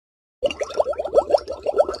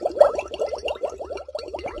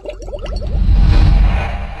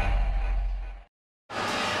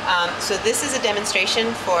So this is a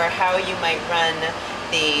demonstration for how you might run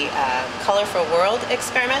the Colorful World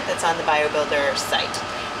experiment that's on the BioBuilder site.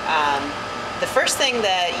 The first thing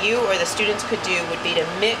that you or the students could do would be to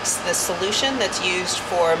mix the solution that's used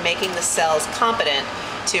for making the cells competent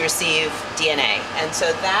to receive DNA. And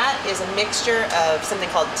so that is a mixture of something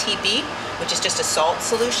called TB, which is just a salt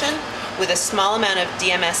solution, with a small amount of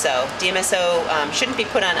DMSO. DMSO shouldn't be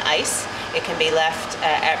put on ice. It can be left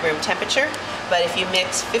at room temperature. But if you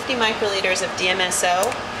mix 50 microliters of DMSO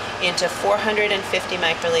into 450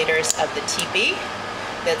 microliters of the TB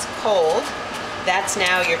that's cold, that's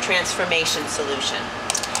now your transformation solution.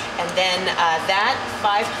 And then that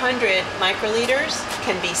 500 microliters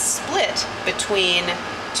can be split between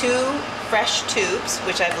two fresh tubes,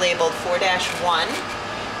 which I've labeled 4-1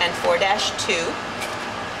 and 4-2.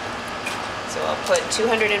 So I'll put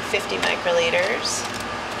 250 microliters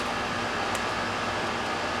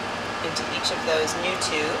into each of those new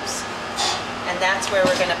tubes. And that's where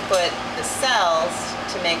we're going to put the cells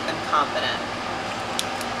to make them competent.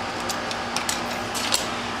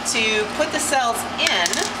 To put the cells in,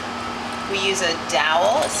 we use a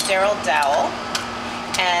dowel, a sterile dowel,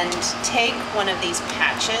 and take one of these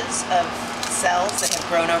patches of cells that have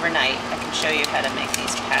grown overnight. I can show you how to make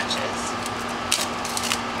these patches.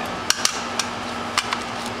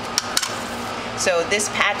 So this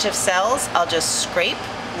patch of cells, I'll just scrape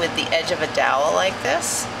with the edge of a dowel like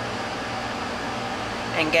this,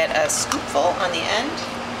 and get a scoopful on the end,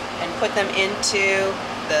 and put them into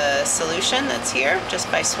the solution that's here just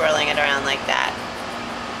by swirling it around like that.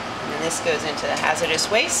 And then this goes into the hazardous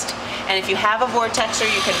waste. And if you have a vortexer,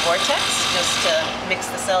 you can vortex just to mix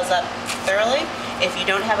the cells up thoroughly. If you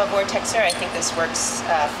don't have a vortexer, I think this works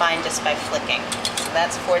fine just by flicking. So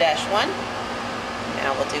that's 4-1.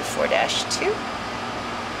 Now we'll do 4-2.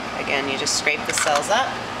 Again, you just scrape the cells up,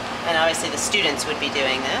 and obviously the students would be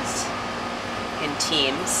doing this in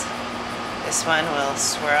teams. This one will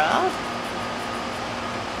swirl.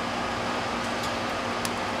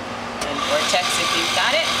 And vortex if you've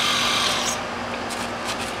got it.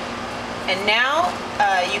 And now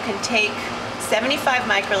you can take 75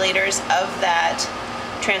 microliters of that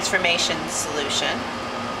transformation solution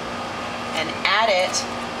and add it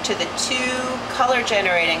to the two color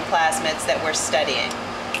generating plasmids that we're studying.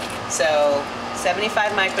 So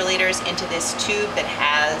 75 microliters into this tube that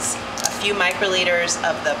has a few microliters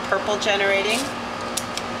of the purple generating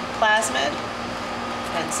plasmid,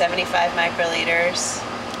 and 75 microliters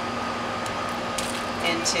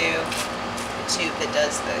into the tube that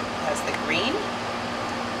has the green.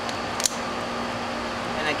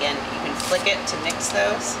 And again, you can flick it to mix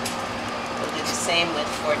those. We'll do the same with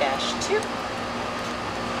 4-2.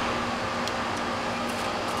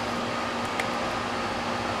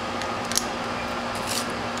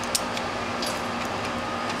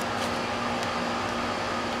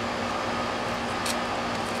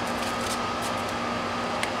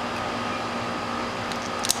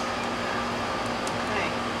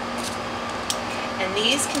 And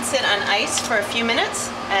these can sit on ice for a few minutes,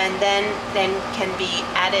 and then can be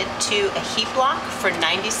added to a heat block for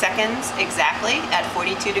 90 seconds exactly at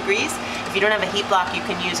 42 degrees. If you don't have a heat block, you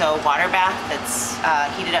can use a water bath that's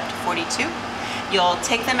heated up to 42. You'll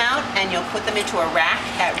take them out and you'll put them into a rack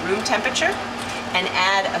at room temperature and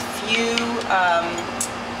add a few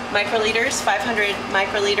microliters, 500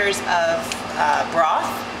 microliters of broth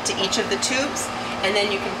to each of the tubes. And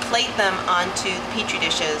then you can plate them onto the petri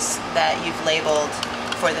dishes that you've labeled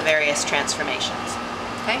for the various transformations.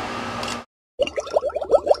 Okay?